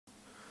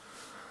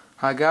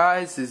Hi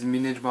guys, this is me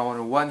Yugioh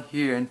 101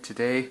 here, and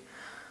today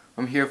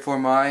I'm here for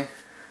my,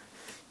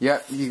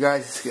 yep, you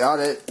guys got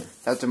it,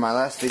 after my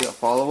last video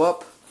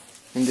follow-up,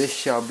 and this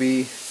shall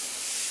be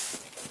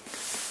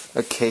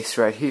a case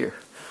right here.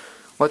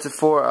 What's it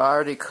for? I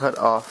already cut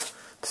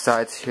off the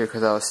sides here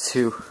because I was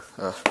too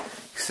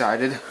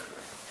excited,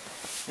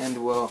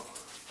 and well,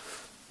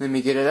 let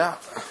me get it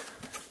out.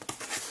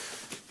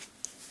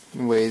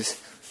 Anyways,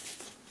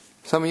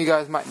 some of you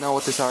guys might know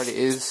what this already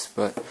is,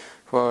 but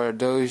for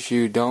those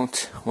you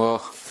don't,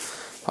 well,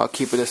 I'll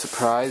keep it a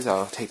surprise.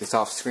 I'll take this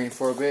off screen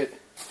for a bit.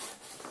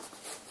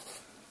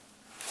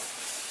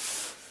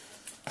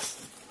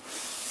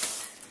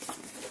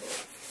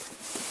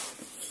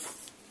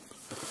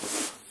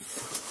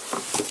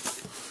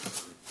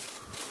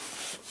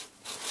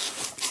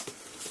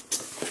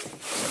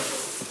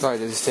 Sorry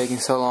this is taking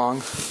so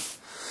long.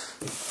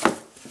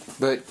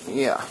 But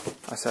yeah,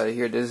 outside of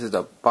here, this is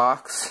the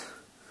box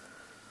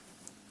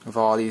with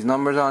all these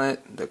numbers on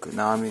it, the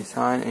Konami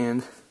sign,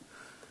 and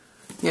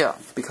yeah,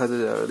 because of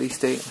the release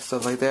date and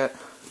stuff like that.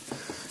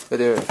 But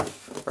there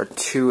are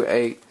two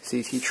 8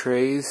 CT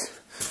trays.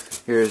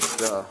 Here's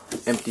the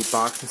empty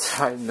box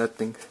inside,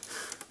 nothing's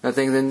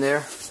in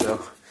there,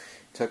 so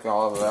took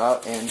all of it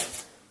out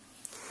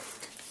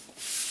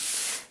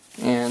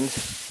and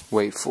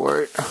wait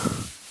for it.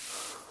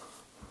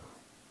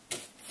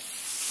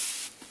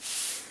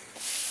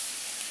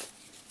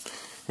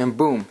 And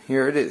boom,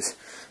 here it is.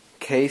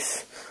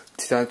 Case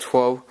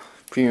 2012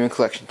 Premium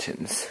Collection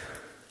Tins.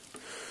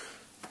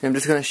 And I'm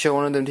just going to show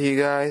one of them to you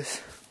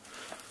guys.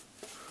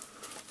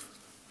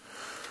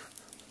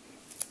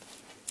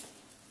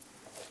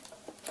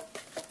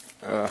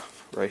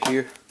 Right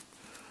here.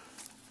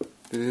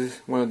 This is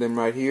one of them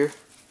right here.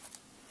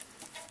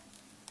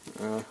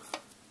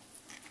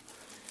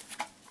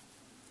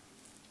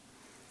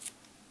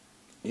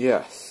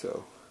 Yeah,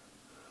 so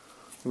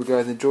if you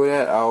guys enjoy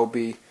that, I'll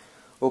be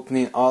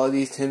opening all of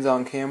these tins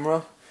on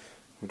camera.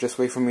 Just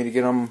wait for me to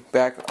get them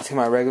back to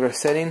my regular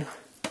setting,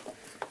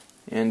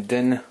 and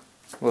then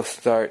we'll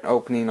start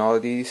opening all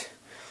of these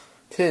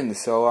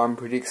tins. So I'm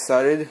pretty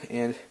excited,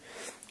 and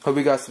hope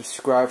you guys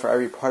subscribe for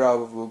every part. I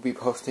will be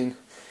posting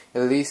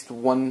at least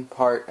one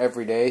part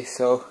every day.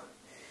 So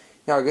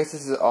yeah, I guess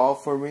this is all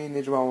for me,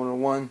 Yugioh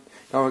 101.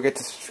 Don't forget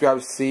to subscribe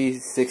to see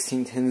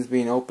 16 tins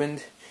being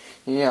opened.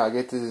 And yeah, I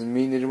guess this is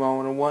me, Yugioh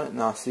 101,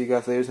 and I'll see you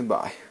guys later, and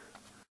bye.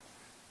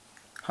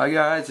 Hi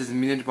guys, this is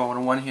me, Yugioh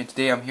 101 here.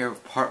 Today I'm here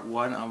with part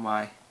 1 of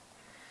my,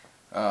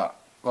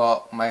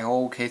 well, my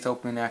whole case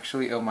opening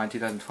actually of my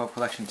 2012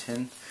 collection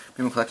tin,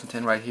 Premium Collection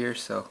Tin right here.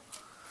 So,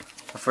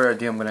 without further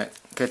ado, I'm gonna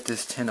get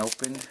this tin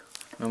opened,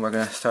 and we're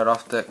gonna start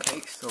off the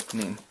case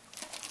opening.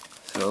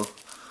 So,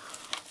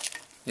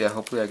 yeah,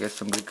 hopefully I get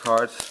some good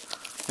cards.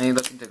 I'm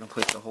looking to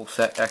complete the whole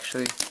set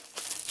actually.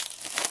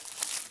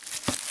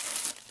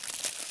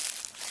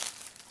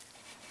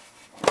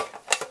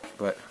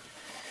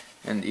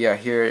 And yeah,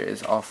 here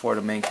is all 4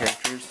 of the main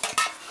characters.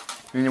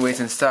 Anyways,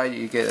 inside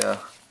you get a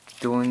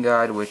dueling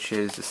guide, which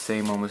is the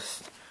same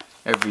almost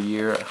every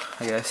year,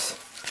 I guess.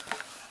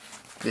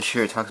 This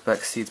year it talks about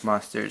Seeds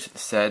Monsters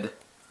said.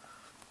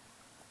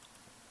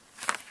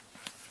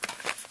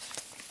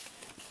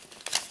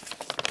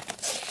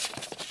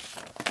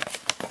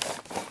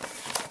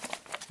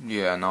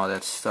 Yeah, and all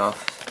that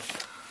stuff.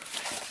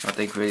 I don't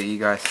think really you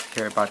guys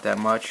care about that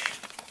much,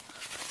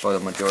 for the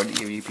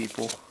majority of you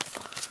people.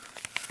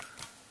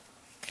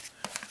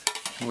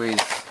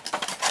 Anyways,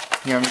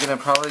 yeah, I'm gonna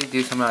probably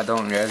do something I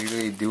don't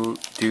regularly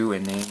do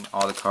and name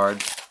all the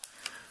cards.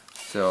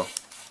 So,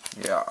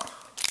 yeah.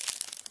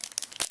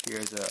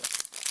 Here's a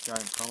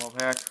giant promo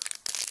pack.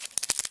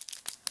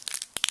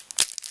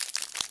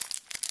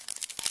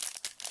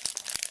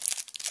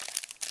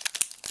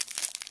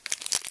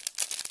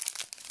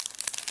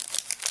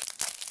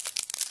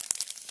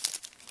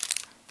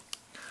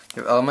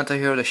 You have Elemental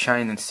Hero, the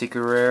Shining and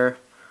Secret Rare,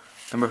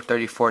 number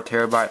 34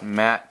 Terabyte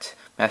Matte,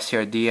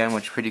 Master DN,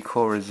 which is pretty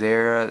cool.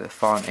 Rosera, the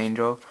Fallen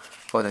Angel,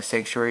 for the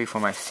Sanctuary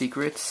for my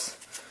secrets.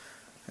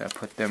 I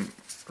put them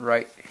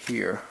right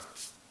here.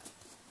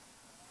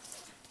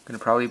 Gonna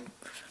probably,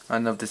 I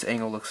don't know if this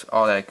angle looks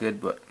all that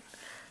good, but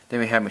then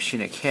we have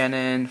Machina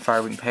Cannon,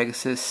 Firewing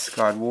Pegasus,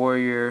 God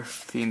Warrior,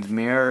 Fiend's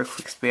Mirror,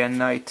 Quickspan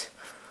Knight,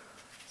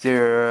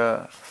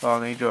 Zera,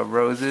 Fallen Angel of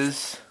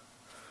Roses,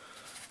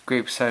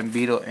 Grape Sun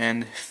Beetle,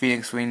 and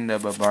Phoenix Wing, the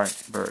Barbarian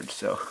Bird.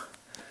 So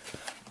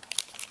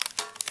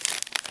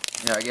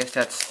yeah, I guess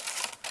that's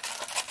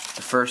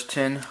the first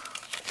tin.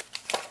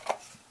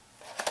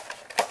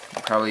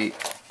 I'll probably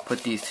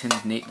put these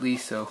tins neatly,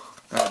 so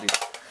I'll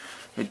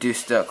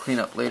reduce the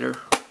cleanup later.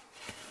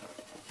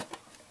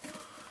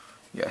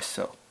 Yes,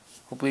 so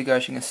hopefully you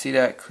guys can see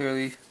that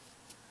clearly.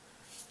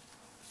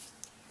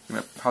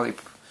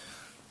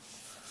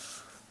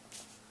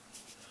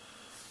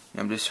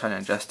 I'm just trying to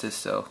adjust this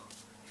so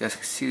you guys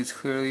can see this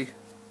clearly.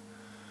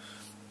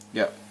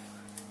 Yep.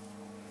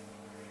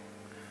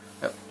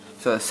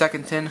 So the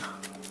second tin,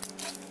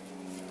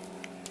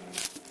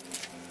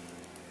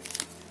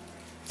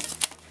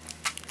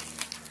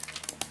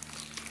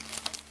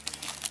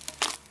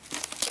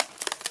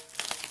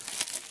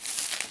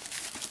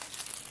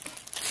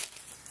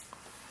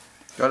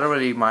 So I don't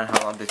really mind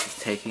how long this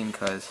is taking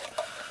because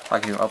I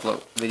can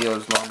upload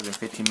videos longer than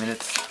 15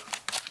 minutes.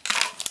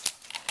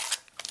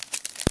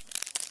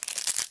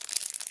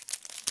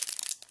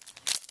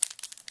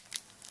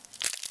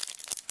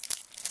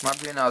 In my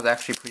opinion, I was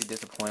actually pretty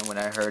disappointed when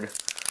I heard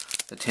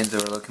the tins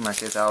were looking like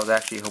this. I was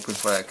actually hoping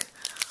for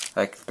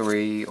like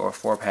 3 or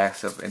 4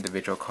 packs of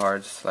individual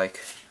cards. Like,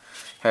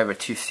 I have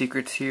 2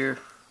 secrets here,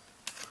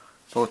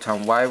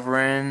 Photon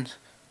Wyvern,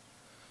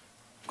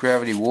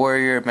 Gravity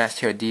Warrior,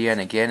 Master Dian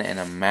again, and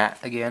a Matt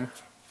again.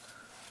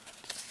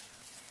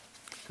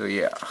 So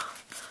yeah,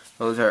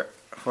 those are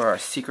for our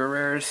secret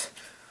rares.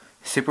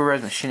 Super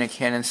rares: Machine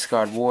Cannon,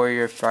 Scarred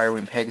Warrior,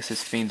 Firewing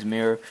Pegasus, Fiend's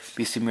Mirror,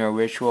 Beastly Mirror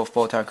Ritual,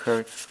 Photon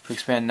Current,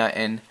 Quickspan Knight,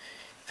 and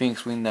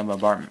Phoenix Wing, the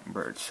Bombardment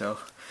Bird. So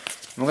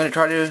I'm gonna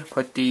try to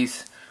put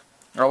these.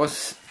 I'm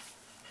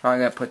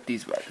gonna put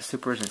these by the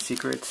supers and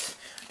secrets.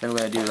 Then we're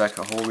gonna do like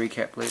a whole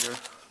recap later.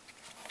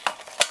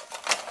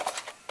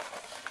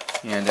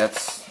 And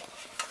that's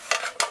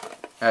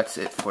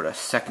it for the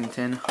second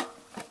tin.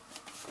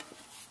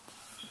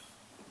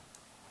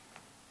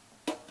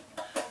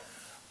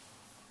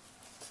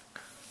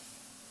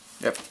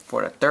 Yep,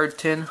 for the third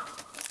tin.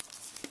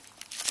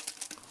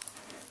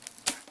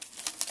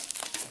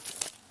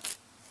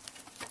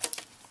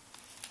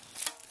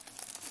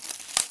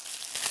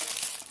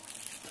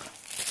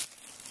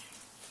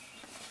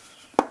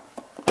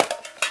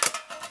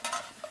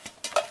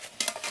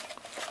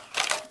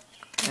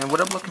 And what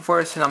I'm looking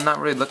for is, I'm not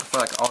really looking for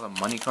like all the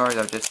money cards.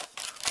 I'm just,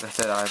 like I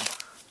said, I'm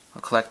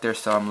a collector,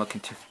 so I'm looking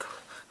to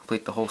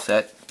complete the whole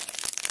set.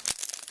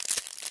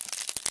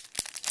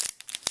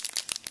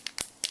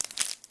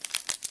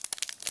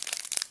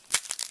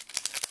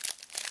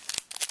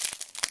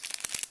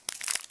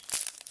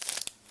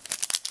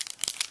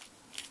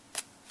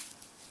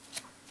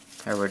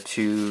 There were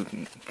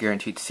 2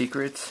 guaranteed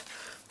secrets: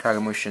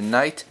 Kagamusha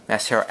Knight,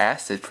 Master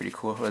Acid, pretty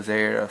cool,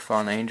 Rosaria,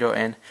 Fallen Angel,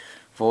 and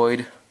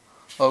Void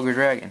Ogre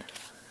Dragon.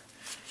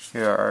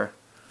 Here are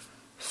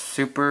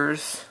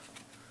supers: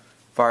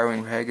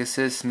 Firewing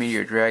Pegasus,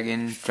 Meteor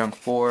Dragon, Junk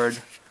Ford,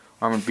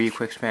 Armored Bee,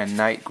 Quickspan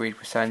Knight, Great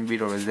Poseidon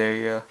Beetle,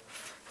 Rosaria,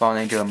 Fallen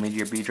Angel, and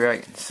Meteor Bee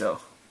Dragon.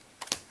 So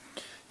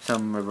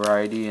some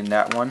variety in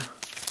that one.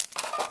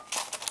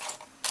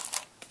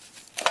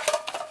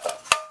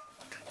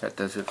 That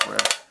does it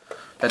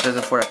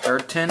for the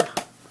third tin.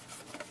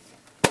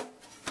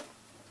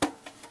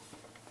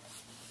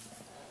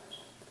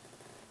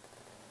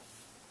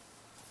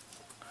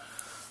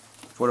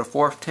 For the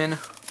fourth tin,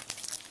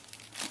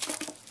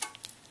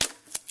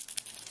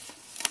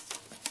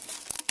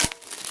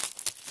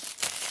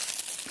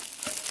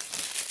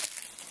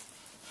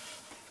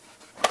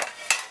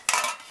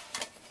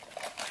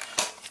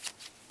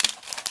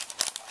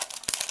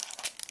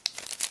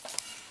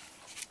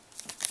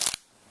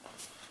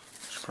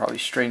 should probably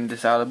straighten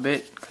this out a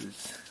bit because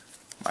it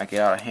might get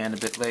out of hand a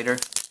bit later.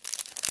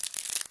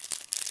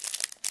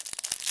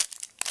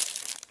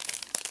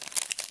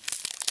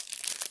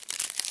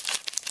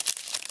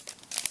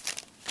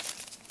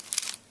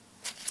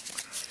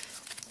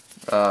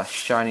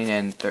 Shining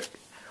and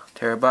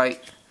Terabyte,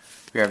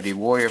 Gravity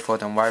Warrior,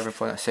 Photon Wyvern,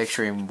 Photon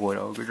Sanctuary, and Void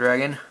Ogre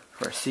Dragon.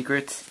 For our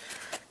secrets: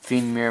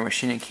 Fiend Mirror,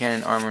 Machine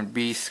Cannon, Armored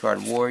Beast,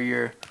 Scarred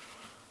Warrior,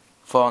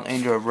 Fallen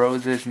Angel of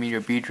Roses,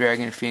 Meteor Bee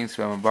Dragon, Phoenix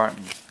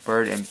Bombardment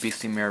Bird, and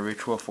Beastly Mirror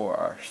Ritual for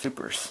our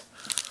supers.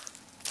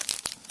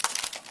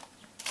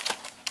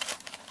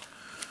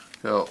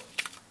 So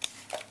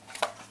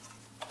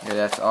yeah,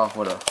 that's all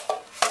for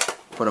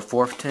the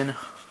fourth tin.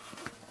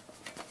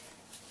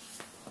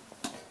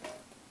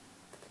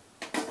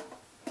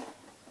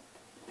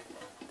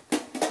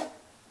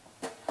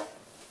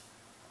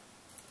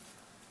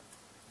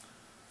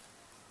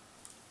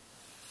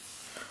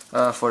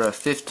 For the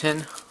fifth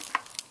tin,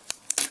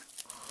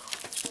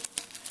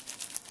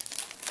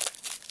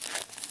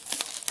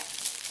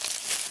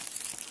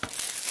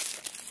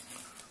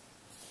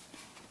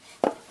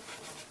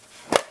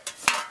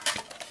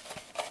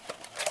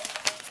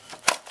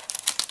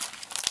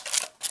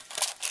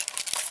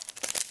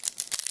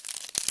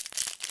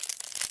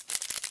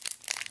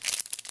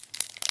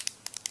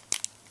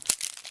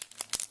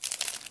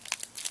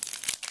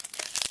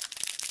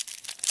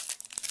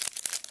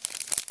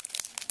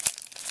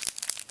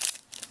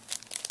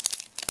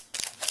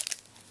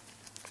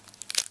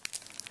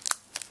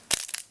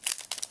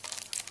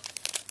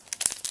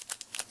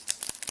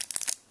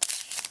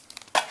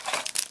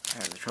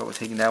 I have trouble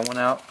taking that one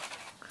out.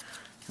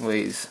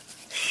 Anyways,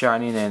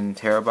 Shining and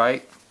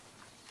Terabyte,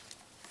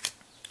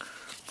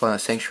 Fallen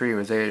Sanctuary,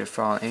 Rosaria,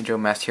 Fallen Angel,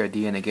 Master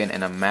Dian again,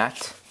 and a Matt.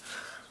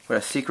 For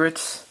the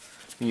secrets: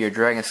 Meteor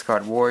Dragon,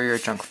 Scarred Warrior,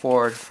 Junk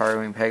Ford,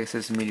 Firewing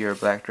Pegasus, Meteor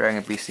Black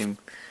Dragon, Beastly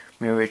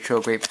Mirror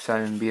Ritual, Great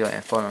Poseidon Beetle,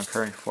 and Photon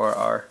Current for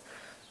our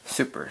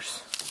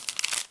supers.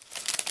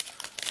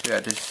 So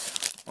yeah,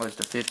 this was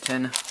the fifth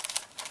tin.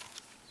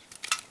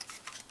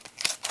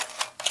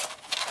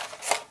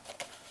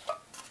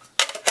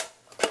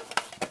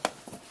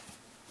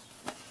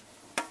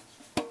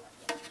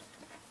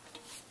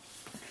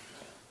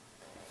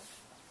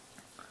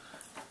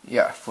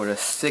 Yeah, for the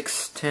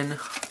 6th tin.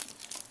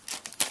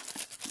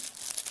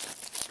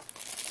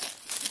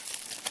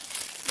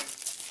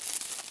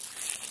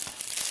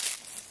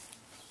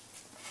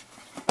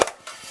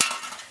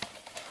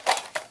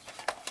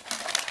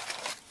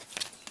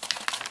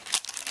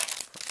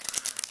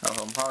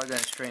 I'm probably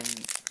going to strain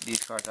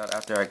these cards out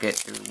after I get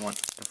through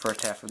the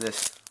first half of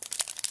this.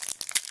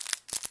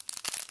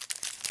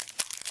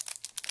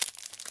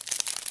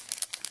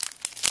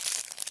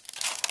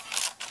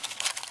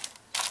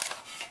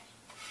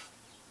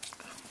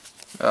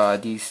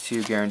 These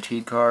two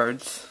guaranteed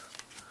cards.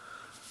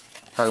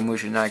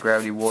 Kagamusha Knight,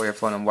 Gravity Warrior,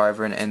 Floating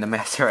Wyvern, and the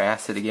Master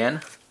Acid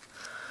again.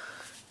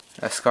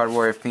 Scarred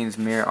Warrior, Fiend's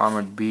Mirror,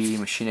 Armored Bee,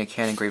 Machina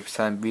Cannon, Great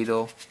Poseidon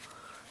Beetle,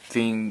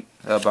 Fiend,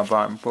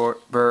 Bombardment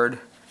Bird,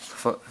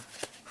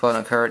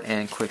 Floating Current,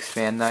 and Quick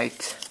Span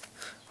Knight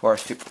for our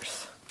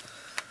supers.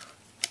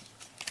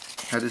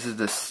 Now this was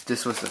the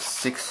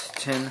 6th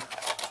tin.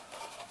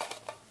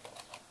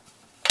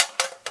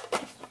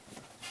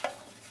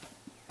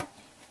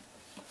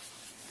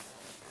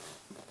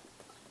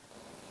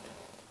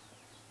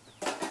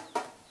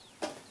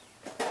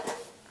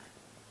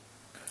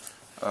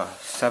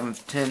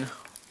 Seventh tin.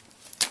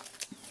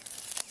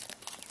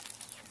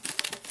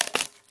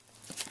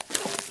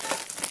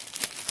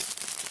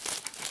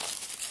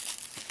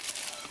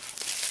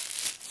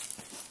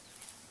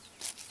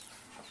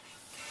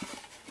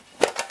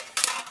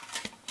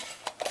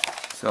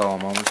 So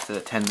I'm almost to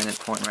the 10-minute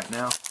point right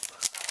now.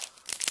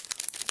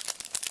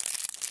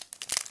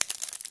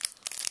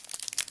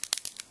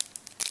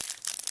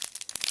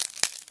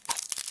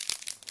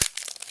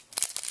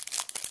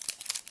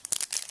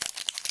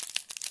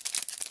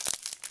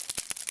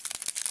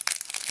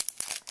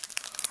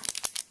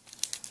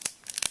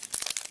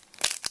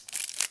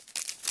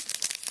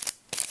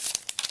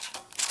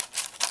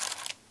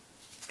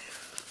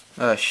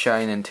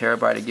 Shine and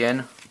Terabyte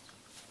again.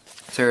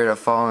 Spirit of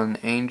Fallen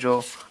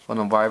Angel,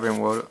 Fallen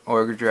Wyvern,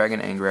 Ogre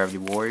Dragon, and Gravity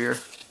Warrior.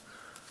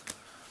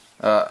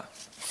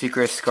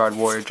 Secret, Scarred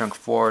Warrior, Junk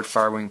Forward,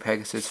 Firewing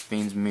Pegasus,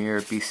 Fiend's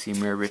Mirror, Beastie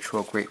Mirror,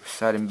 Ritual, Great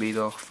Poseidon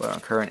Beetle,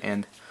 Floating Current,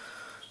 and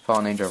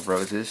Fallen Angel of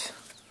Roses.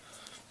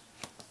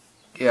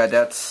 Yeah,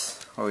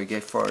 that's what we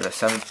get for the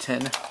 7th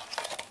tin.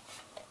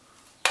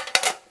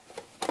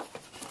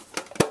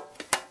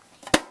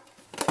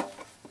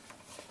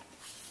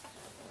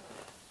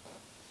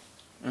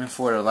 And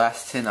for the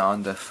last tin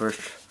on the first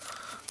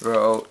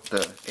row, the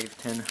 8th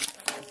tin.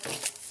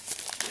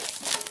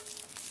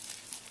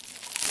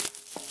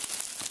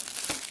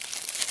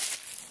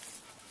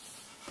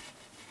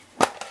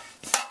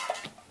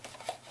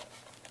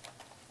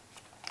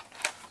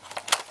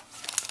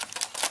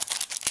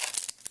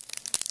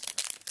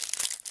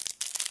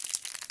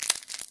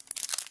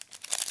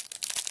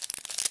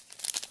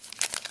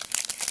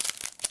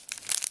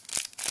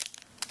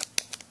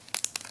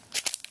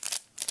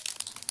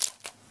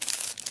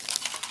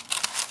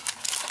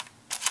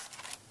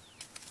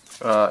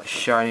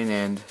 Shining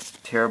and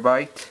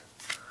Terabyte,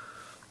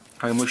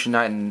 Kagamusha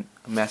Knight and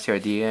Master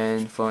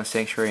Idea, Floating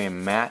Sanctuary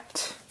and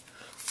Matte,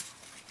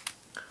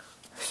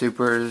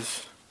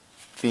 Supers,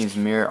 Fiend's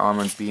Mirror,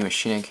 Armored Bee,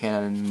 Machine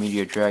Cannon,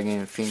 Meteor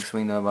Dragon, Phoenix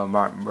Wing of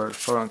Martin Bird,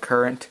 Floating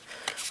Current,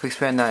 Quick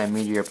Span Knight, and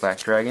Meteor Black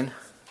Dragon.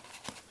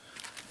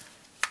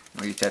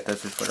 At least that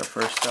does it for the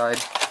first side.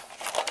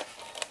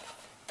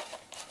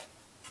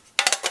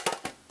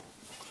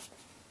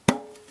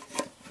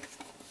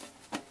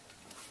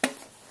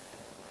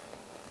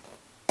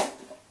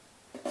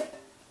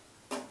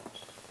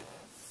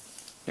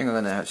 I think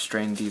I'm going to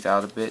strain these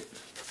out a bit.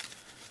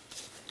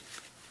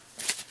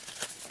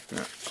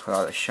 Put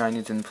all the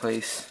shinies in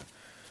place.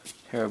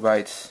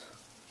 Terabytes.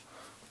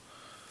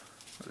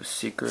 The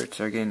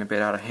secrets are getting a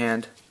bit out of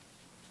hand.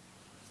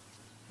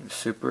 And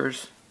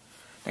supers.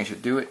 That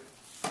should do it.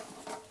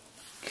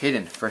 Okay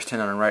then, first tin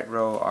on the right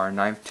row, our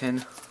 9th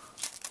tin.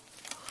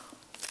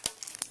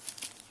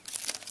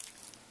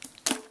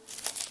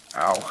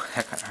 Ow,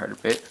 that kind of hurt a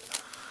bit.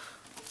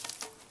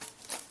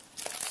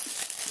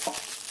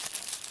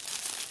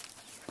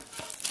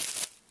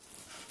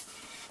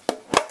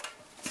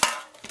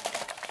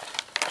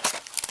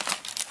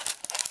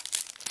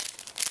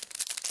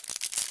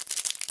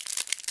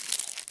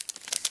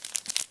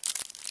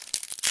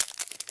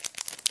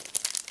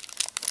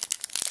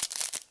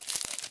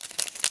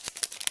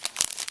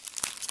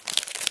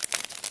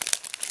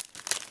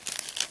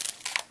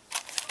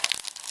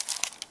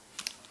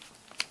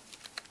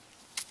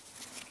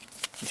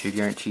 Two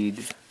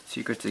guaranteed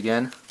secrets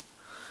again.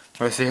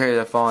 First here,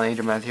 the Fallen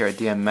Angel, Master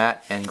Idea,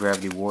 Matte, and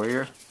Gravity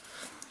Warrior.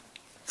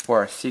 For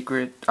our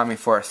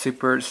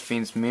supers,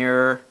 Fiend's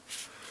Mirror,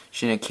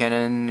 Machine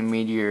Cannon,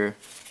 Meteor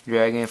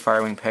Dragon,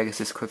 Firewing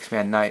Pegasus, Quick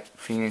Span Knight,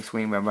 Phoenix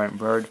Wing by Martin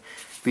Bird,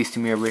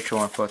 Beastie Mirror,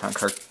 Ritual, and Photon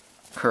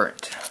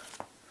Current.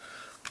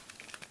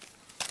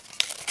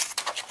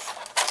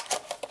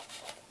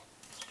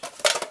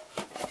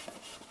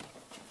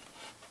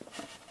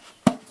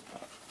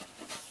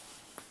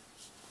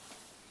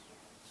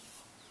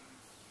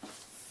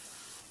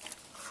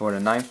 For the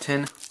 9th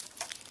tin,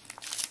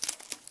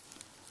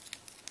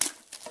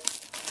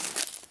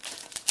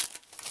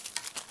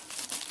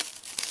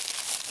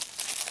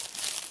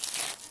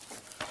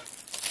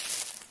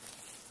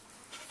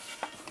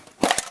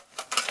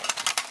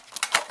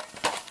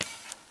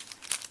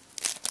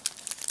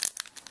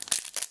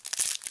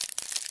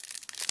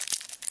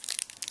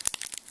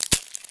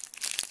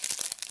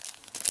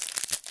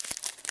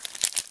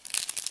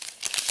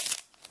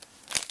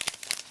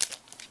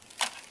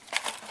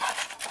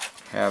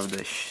 Have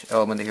the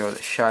element here,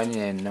 the Shining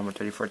and number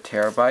 34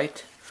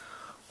 Terabyte.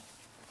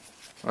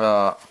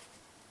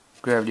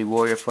 Gravity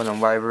Warrior, Photon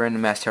Wyvern,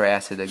 Master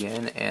Acid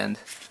again, and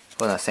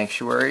Photon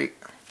Sanctuary.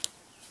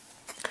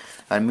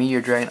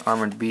 Meteor Dragon,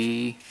 Armored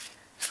Bee,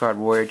 Scarred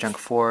Warrior, Junk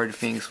Ford,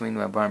 Phoenix Wing,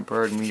 Barn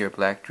Bird, Meteor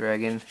Black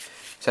Dragon,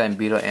 Silent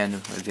Beetle,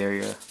 and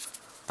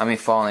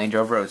Fallen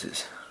Angel of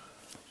Roses.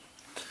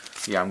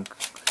 Yeah, I'm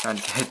trying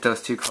to get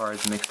those two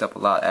cards mixed up a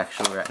lot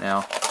actually right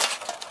now.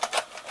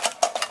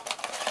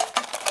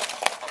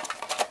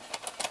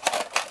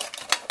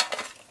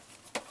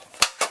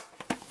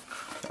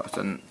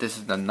 So this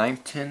is the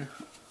 9th tin.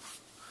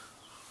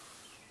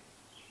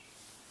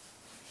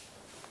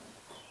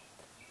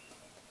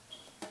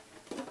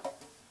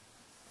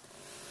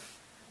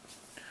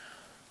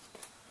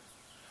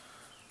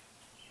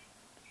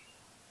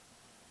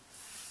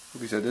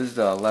 Okay, so this is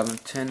the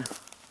 11th tin.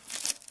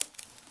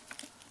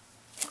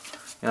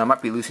 And I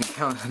might be losing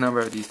count of the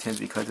number of these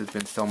tins because it's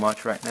been so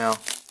much right now.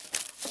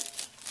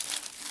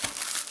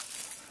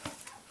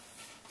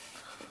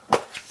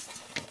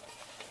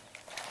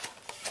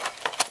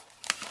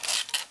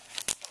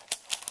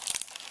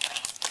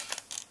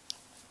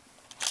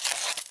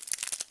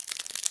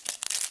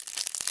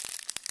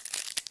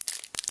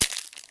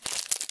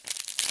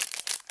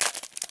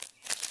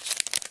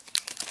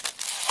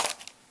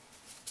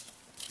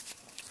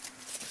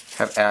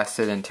 Have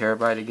Acid and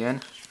Terabyte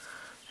again.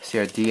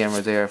 CRD and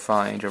Rosea,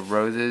 Fallen Angel of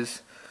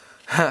Roses,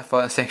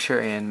 Fallen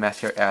Sanctuary, and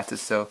Master Acid.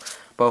 So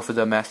both of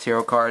the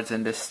Master cards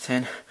in this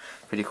tin.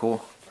 Pretty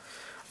cool.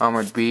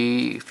 Armored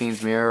Bee,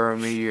 Fiend's Mirror,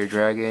 Meteor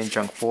Dragon,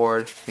 Junk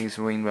Ford, Phoenix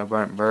Wing,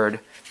 Burnt Bird,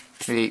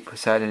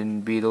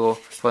 Poseidon Beetle,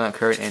 Fallen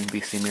Current, and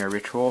Beastly Mirror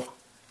Ritual.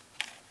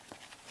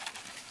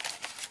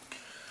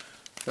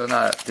 So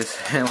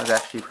this was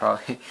actually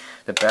probably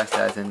the best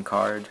as in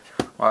card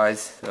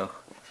wise. So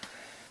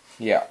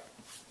yeah.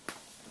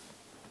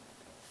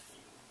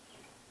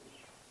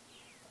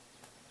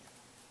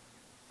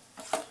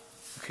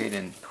 Okay,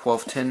 then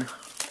 12th tin.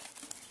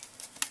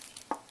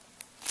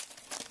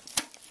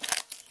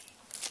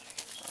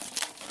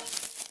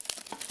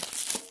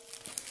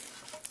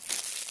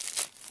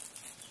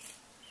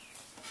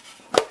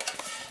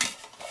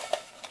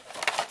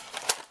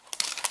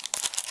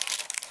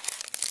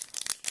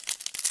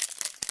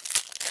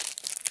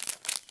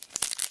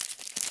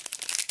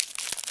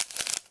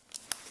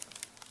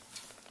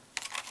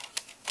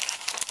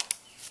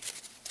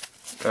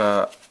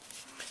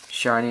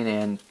 Shining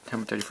and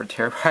number 34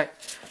 Terabyte.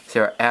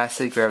 Sarah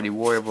Acid, Gravity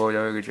Warrior, Void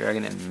Ogre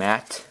Dragon, and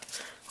Matt.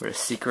 What are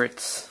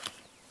secrets?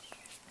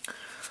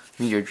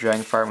 Meteor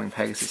Dragon, Firewing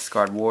Pegasus,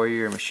 Scarred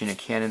Warrior, Machine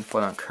Cannon,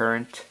 Photon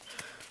Current,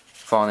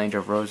 Fallen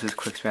Angel of Roses,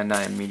 Quickspan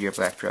 9, and Meteor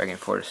Black Dragon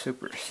for the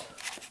supers.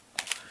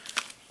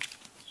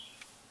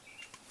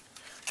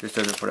 This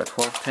does it for the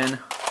 12th tin.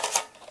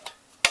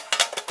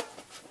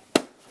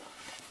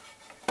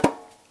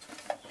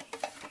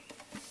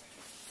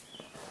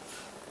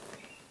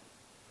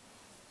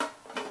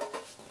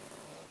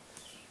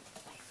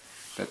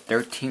 The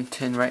 13th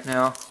tin right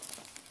now.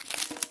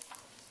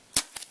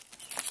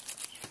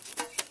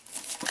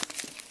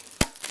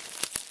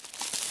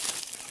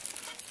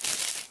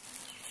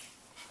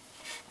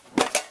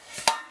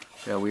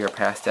 So we are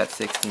past that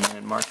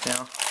 16-minute mark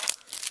now.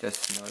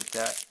 Just note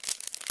that.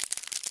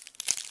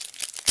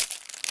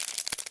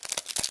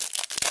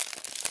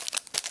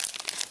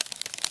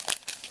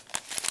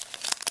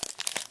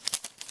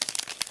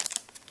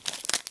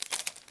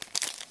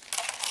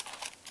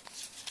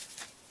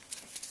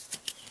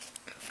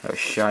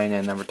 Shine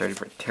and number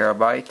 34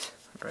 Terabyte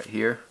right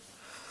here.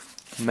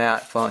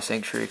 Matt, Fallen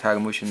Sanctuary,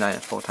 Kagamusha 9,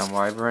 and Full-Time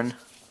Wyvern.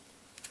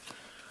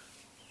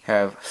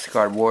 Have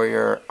Scarred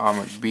Warrior,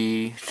 Armored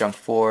Bee, Junk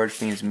Ford,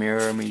 Fiend's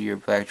Mirror, Meteor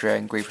Black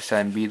Dragon, Great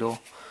Poseidon Beetle,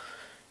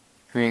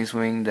 Phoenix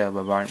Wing, the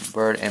Barbarian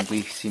Bird, and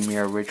Beastly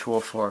Mirror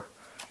Ritual for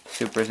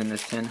supers in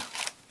this tin.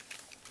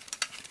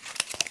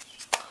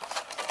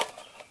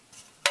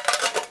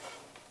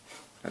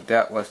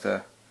 That was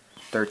the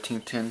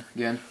 13th tin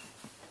again.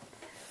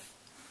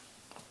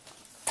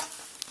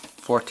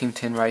 14th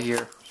tin right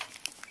here.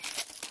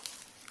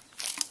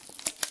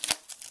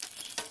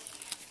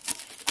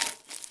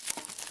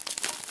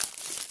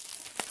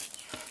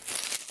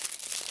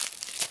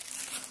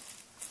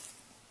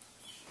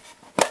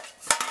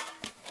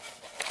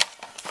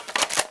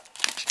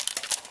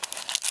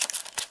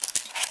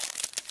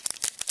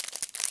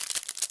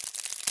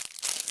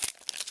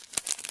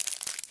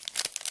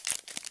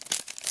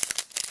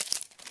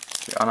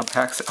 All the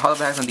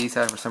packs on these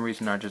sides for some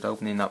reason are just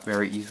opening up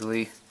very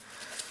easily.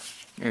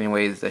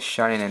 Anyways, the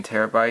Shining and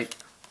Terabyte,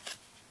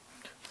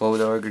 Void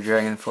Ogre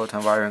Dragon,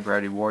 Photon Wyvern,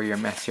 Gravity Warrior,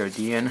 Master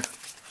Dian,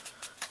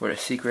 what are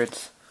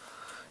secrets,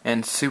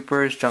 and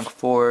supers, Junk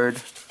Ford,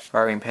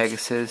 Firewing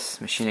Pegasus,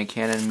 Machine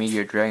Cannon,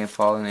 Meteor Dragon,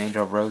 Fallen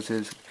Angel of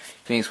Roses,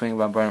 Phoenix Wing,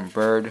 Barbarian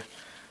Bird,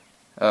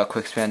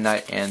 Quickspan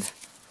Knight, and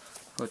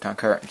Photon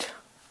Current.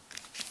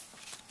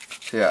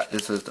 So yeah,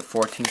 this was the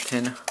 14th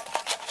tin.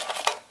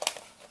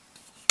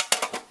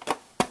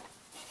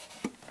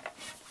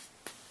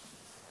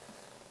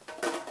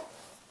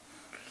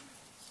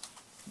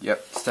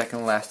 Yep,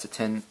 second last to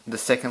 10, the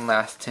second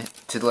last 10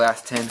 to the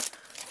last 10,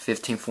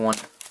 15th one.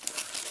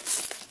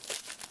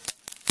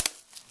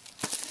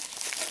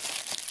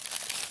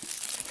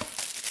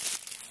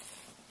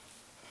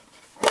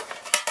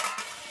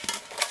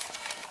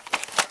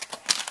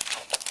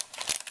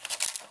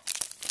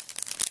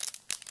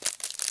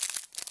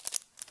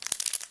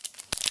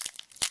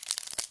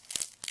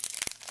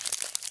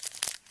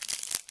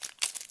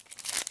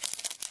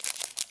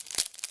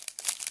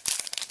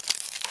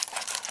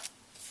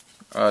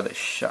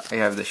 I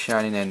have the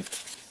Shining and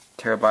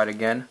Terabyte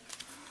again.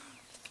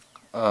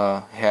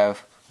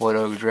 Have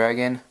Yugioh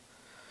Dragon,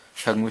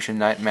 Kagemusha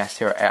Knight,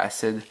 Master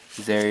Acid,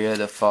 Zarya,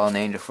 the Fallen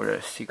Angel for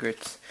the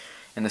secrets,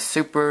 and the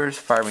supers: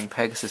 Firewing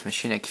Pegasus,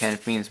 Machina Cannon,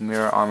 Phoenix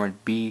Mirror,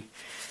 Armored Bee,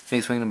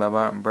 Phoenix Winged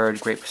Barbarian Bird,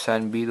 Great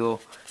Poseidon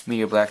Beetle,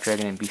 Meteor Black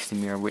Dragon, and Beastie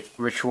Mirror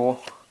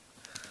Ritual.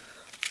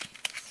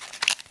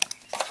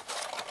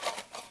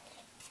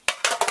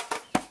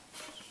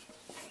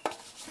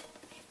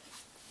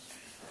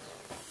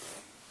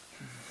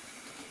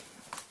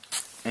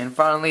 And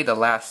finally, the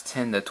last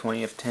 10, the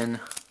 20th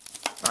 10.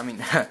 I mean,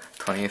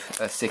 20th,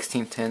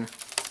 16th 10.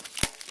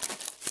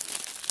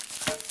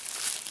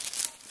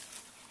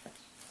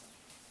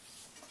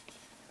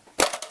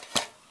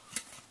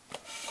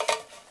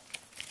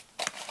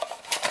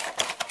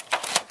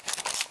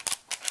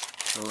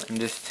 So in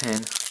this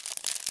 10,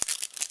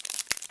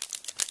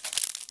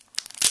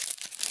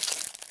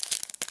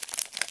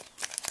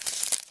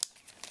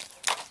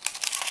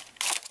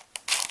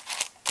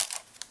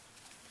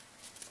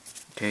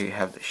 okay, you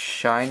have the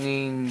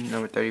Shining,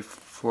 number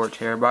 34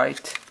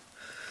 Terabyte.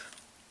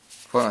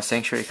 Full-on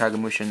Sanctuary,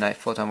 Kagemusha Knight,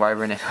 Full-on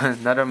Wyvern, and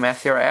another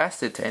Master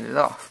Acid to end it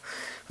off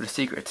for the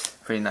secrets.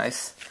 Pretty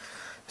nice.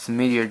 Some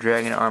Meteor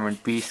Dragon,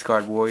 Armored Beast,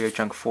 Guard Warrior,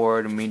 Junk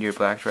Forward, Meteor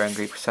Black Dragon,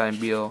 Great Poseidon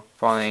Beetle,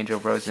 Fallen Angel,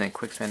 Rose, and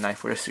Quickspan Knight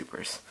for the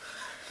supers.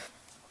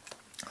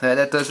 So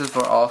that does it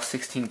for all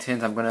 16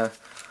 tins. I'm gonna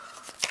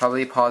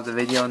probably pause the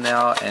video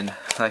now and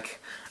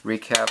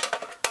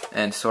recap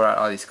and sort out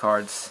all these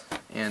cards.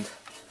 And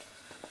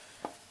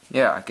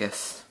yeah, I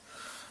guess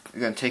it's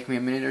gonna take me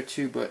a minute or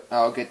two, but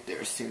I'll get there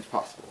as soon as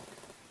possible.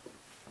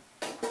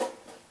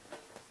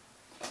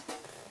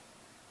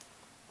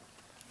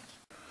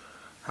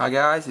 Hi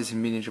guys, this is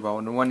me,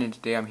 Ninja101, and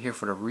today I'm here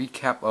for the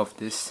recap of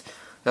this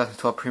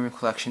 2012 Premium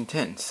Collection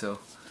tin. So,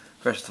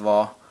 first of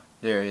all,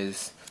 there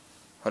is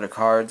for the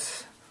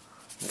cards.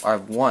 I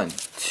have 1,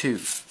 2,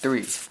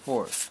 3,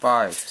 4,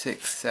 5,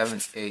 6, 7,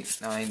 8,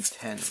 9,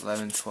 10,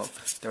 11, 12,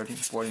 13,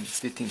 14,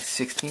 15,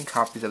 16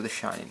 copies of The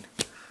Shining.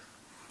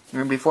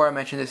 And before I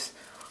mention this,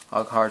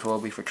 all cards will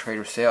be for trade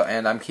or sale,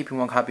 and I'm keeping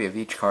one copy of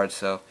each card,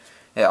 so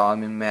it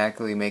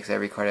automatically makes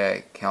every card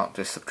I count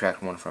just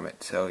subtract one from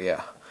it. So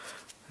yeah.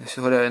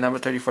 So for the number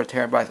 34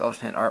 Terabytes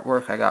alternate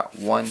artwork, I got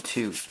 1,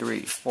 2, 3,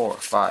 4,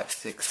 5,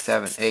 6,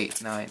 7,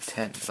 8, 9,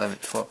 10, 11,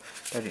 12,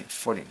 13,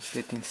 14,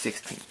 15,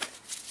 16.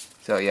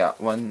 So yeah,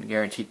 one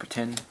guaranteed per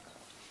 10.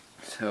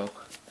 So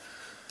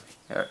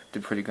yeah,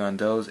 did pretty good on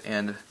those.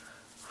 And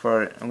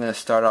I'm gonna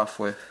start off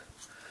with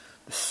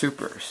the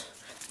supers.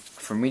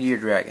 For Meteor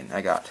Dragon,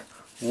 I got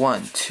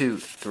 1, 2,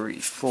 3,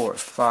 4,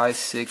 5,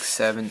 6,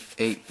 7,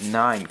 8,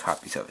 9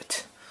 copies of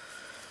it.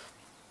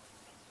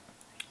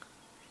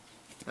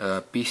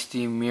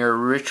 Beastie Mirror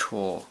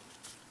Ritual,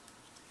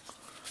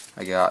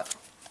 I got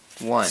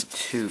 1,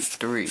 2,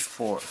 3,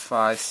 4,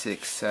 5,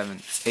 6,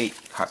 7,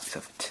 8 copies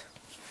of it.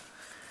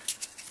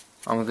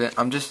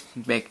 I'm just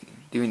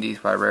doing these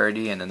by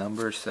rarity and the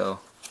numbers,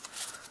 so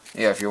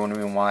yeah, if you're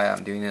wondering why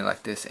I'm doing it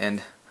like this,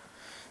 and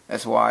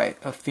that's why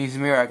of Phoenix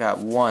Mirror I got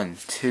 1,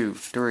 2,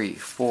 3,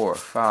 4,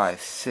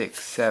 5,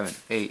 6, 7,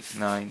 8,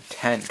 9,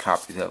 10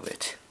 copies of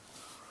it.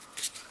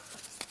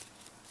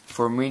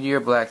 For Meteor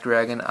Black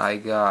Dragon, I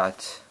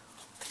got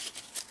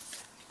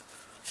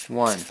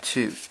 1,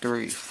 2,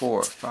 3,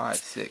 4, 5,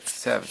 6,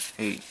 7,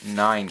 8,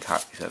 9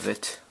 copies of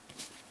it.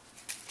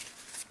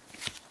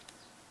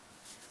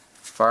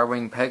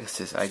 Firewing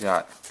Pegasus, I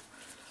got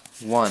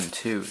 1,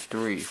 2,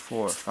 3,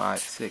 4, 5,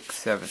 6,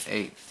 7,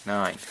 8,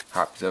 9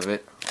 copies of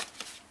it.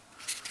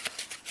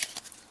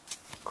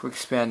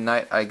 Quickspan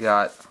Knight, I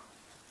got,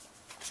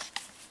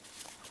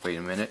 wait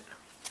a minute,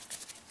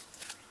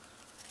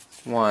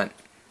 1,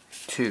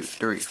 2,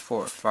 3,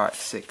 4, 5,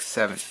 6,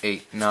 7,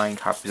 8, 9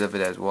 copies of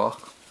it as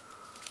well.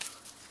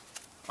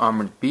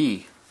 Armored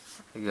Bee,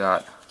 I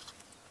got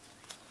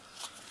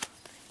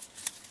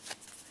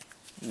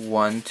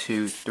 1,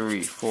 2,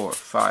 3, 4,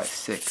 5,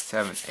 6,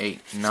 7,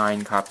 8,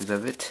 9 copies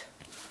of it.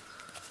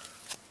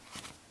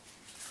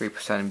 Great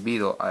Poseidon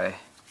Beetle, I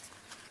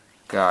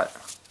got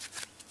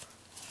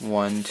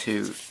 1,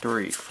 2,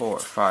 3, 4,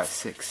 5,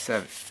 6,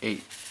 7,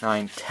 8,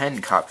 9,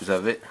 10 copies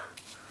of it.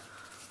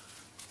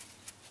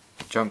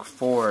 Junk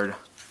Forward.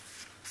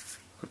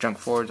 For Junk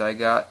Forwards, I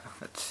got,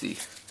 let's see,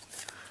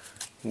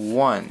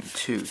 1,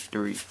 2,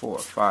 3, 4,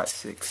 5,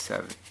 6,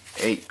 7,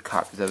 8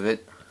 copies of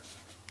it.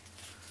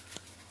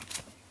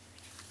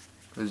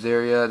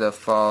 Zarya, the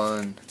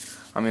Fallen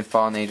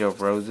Angel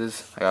of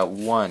Roses, I got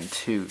 1,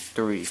 2,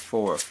 3,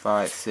 4,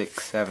 5,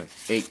 6, 7,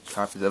 8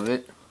 copies of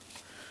it.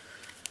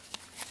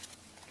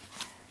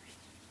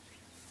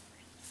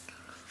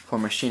 For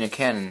Machine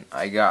Cannon,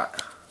 I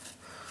got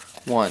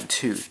 1,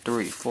 2,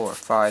 3, 4,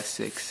 5,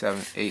 6,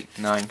 7, 8,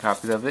 9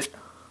 copies of it.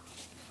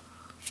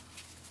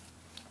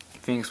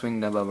 Phoenix Wing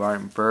the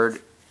Barbarian Bird,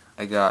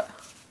 I got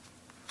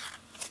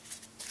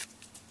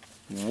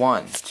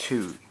 1,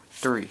 2,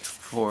 3,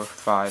 4,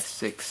 5,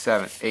 6,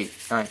 7, 8,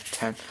 9,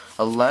 10,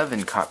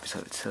 11 copies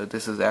of it. So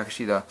this is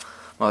actually the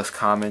most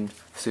common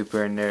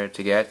super in there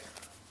to get.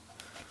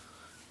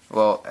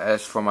 Well,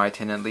 as for my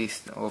 10 at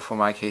least, or for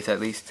my case at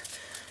least.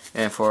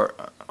 And for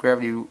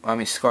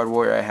Scarred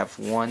Warrior, I have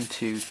 1,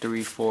 2,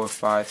 3, 4,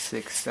 5,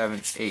 6,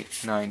 7,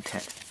 8, 9,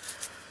 10.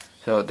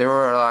 So there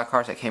were a lot of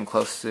cards that came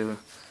close to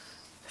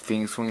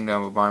Phoenix Wing the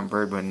Barbarian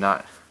Bird, but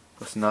not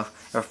close enough.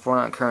 For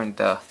not current,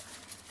 the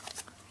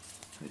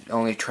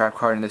only trap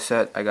card in the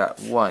set, I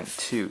got 1,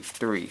 2,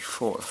 3,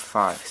 4,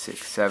 5,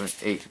 6, 7,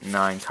 8,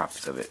 9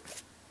 copies of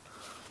it.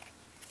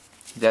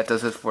 That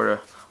does it for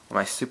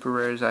my super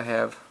rares I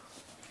have.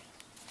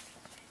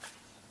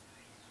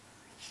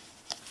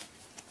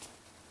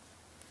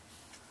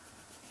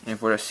 And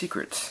for the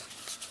secrets,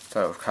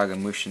 start with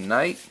Kagemushin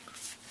Knight.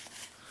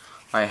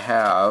 I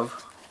have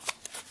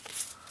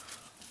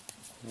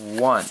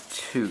 1,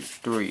 2,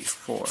 3,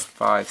 4,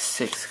 5,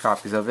 6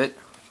 copies of it.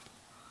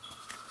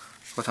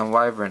 For some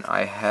Wyvern,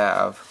 I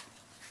have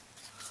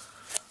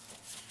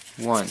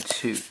 1,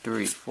 2,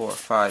 3, 4,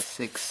 5,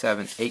 6,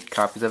 7, 8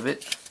 copies of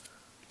it.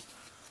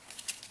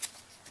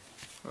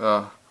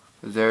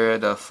 Zaria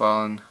the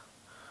Fallen,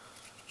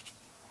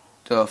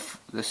 the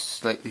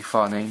Slightly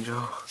Fallen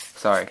Angel.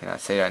 Sorry, I cannot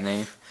say that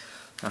name.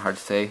 Not hard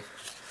to say.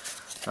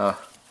 I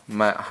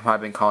might have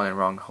been calling it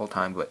wrong the whole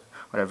time, but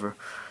whatever.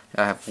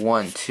 I have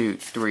 1, 2,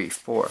 3,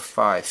 4,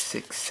 5,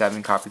 6,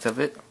 7 copies of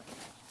it.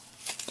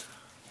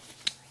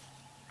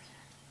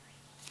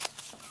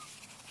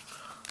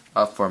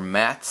 For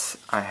mats,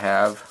 I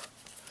have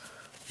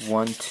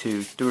 1,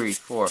 2, 3,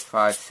 4,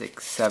 5,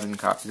 6, 7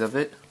 copies of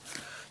it.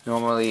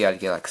 Normally,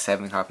 I'd get like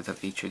 7 copies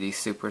of each of these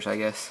supers, I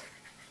guess.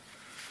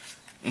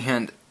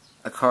 And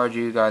a card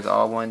you guys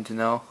all wanted to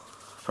know,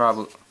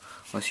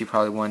 most you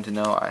probably wanted to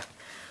know,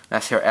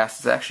 Mass Hero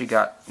Acids actually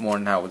got more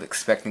than I was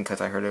expecting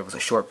because I heard it was a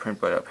short print,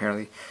 but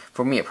apparently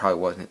for me it probably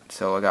wasn't.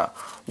 So I got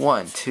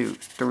 1, 2,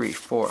 3,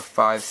 4,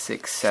 5,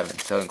 6, 7.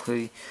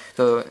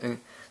 So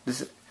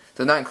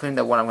not including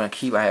the one I'm going to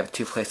keep, I have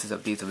 2 places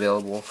of these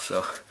available.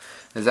 So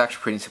it's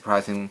actually pretty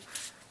surprising.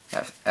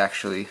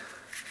 Actually,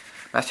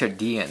 Master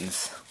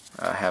Deans,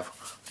 I have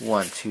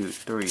 1, 2,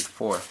 3,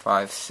 4,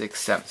 5, 6,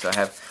 7. So I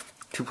have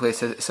 2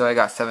 places. So I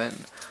got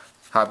 7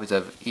 copies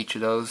of each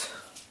of those,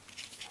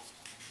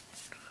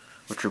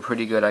 which are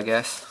pretty good, I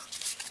guess.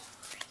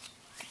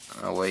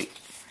 Oh wait,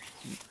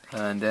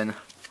 and then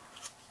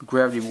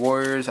Gravity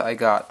Warriors, I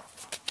got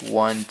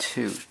 1,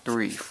 2,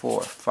 3,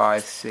 4,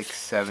 5, 6,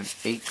 7,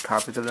 8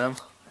 copies of them.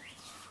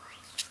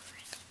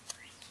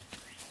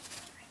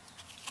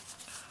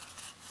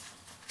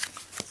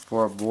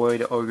 For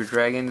Void Ogre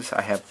Dragons,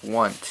 I have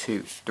 1,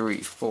 2, 3,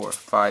 4,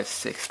 5,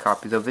 6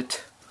 copies of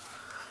it.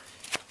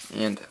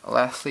 And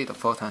lastly, the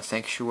Photon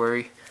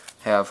Sanctuary,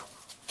 I have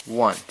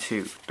 1,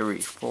 2, 3,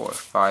 4,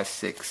 5,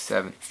 6,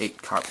 7,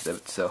 8 copies of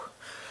it. So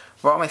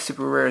for all my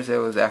super rares, it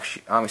was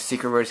actually my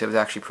secret rares, it was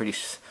actually pretty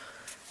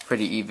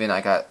even.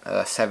 I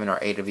got 7 or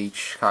 8 of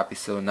each copy,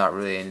 so not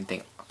really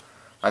anything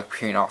like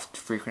appearing off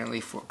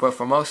frequently. But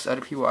for most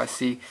other people I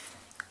see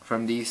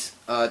from these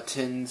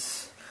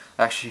tins,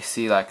 I actually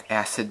see like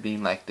Acid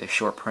being like the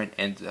short print,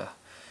 and the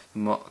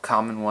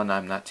common one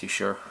I'm not too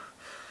sure.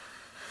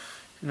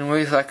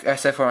 Anyways, like I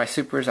said, for my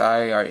supers,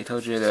 I already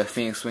told you the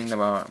Phoenix Wing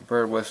the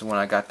Bird was the one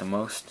I got the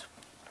most.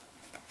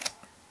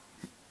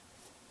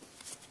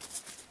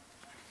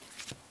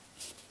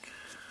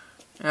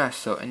 Yeah,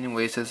 so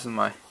anyways, this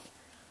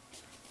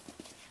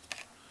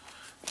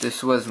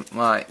was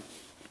my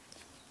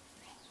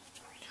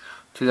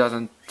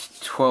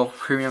 2012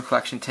 Premium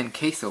Collection 10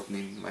 case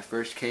opening, my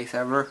first case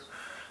ever.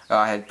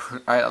 I had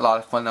a lot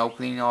of fun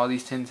opening all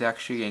these tins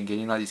actually, and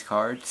getting all these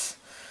cards.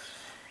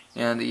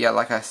 And yeah,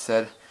 like I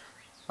said,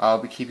 I'll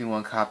be keeping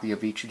 1 copy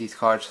of each of these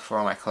cards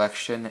for my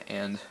collection.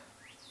 And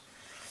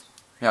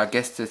yeah, I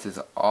guess this is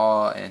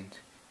all. And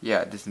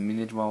yeah, this is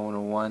Ninja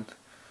 101.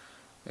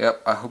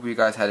 Yep, I hope you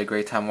guys had a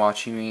great time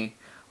watching me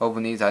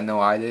open these. I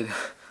know I did.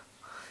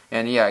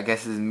 And yeah, I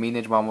guess this is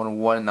Ninja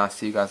 101, and I'll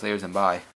see you guys later, and bye.